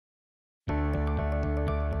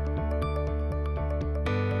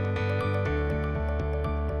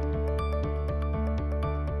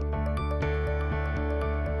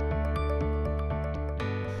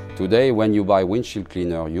Today, when you buy windshield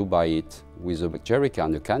cleaner, you buy it with a jerry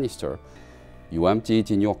can, a canister. You empty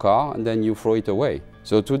it in your car and then you throw it away.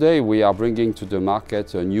 So today we are bringing to the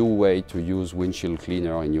market a new way to use windshield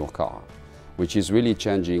cleaner in your car, which is really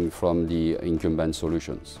changing from the incumbent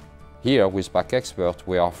solutions. Here with PacXpert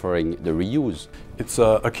we are offering the reuse. It's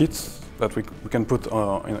a kit that we can put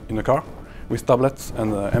in a car with tablets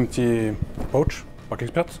and an empty pouch,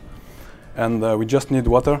 PacXpert. And we just need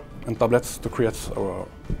water and tablets to create our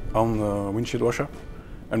own windshield washer,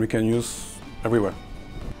 and we can use everywhere.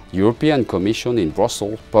 The European Commission in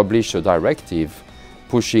Brussels published a directive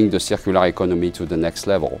pushing the circular economy to the next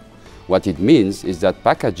level. What it means is that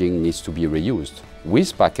packaging needs to be reused.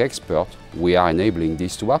 With PacXpert, we are enabling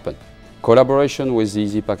this to happen. Collaboration with the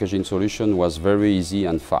Easy Packaging solution was very easy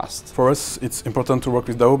and fast. For us, it's important to work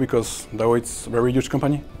with Dow because Dow is a very huge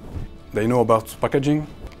company. They know about packaging.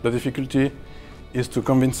 The difficulty is to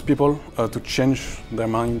convince people to change their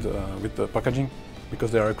mind with the packaging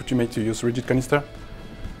because they are accustomed to use rigid canister.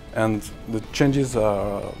 And the changes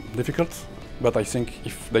are difficult, but I think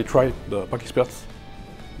if they try the PacXpert,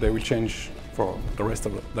 they will change for the rest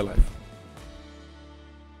of their life.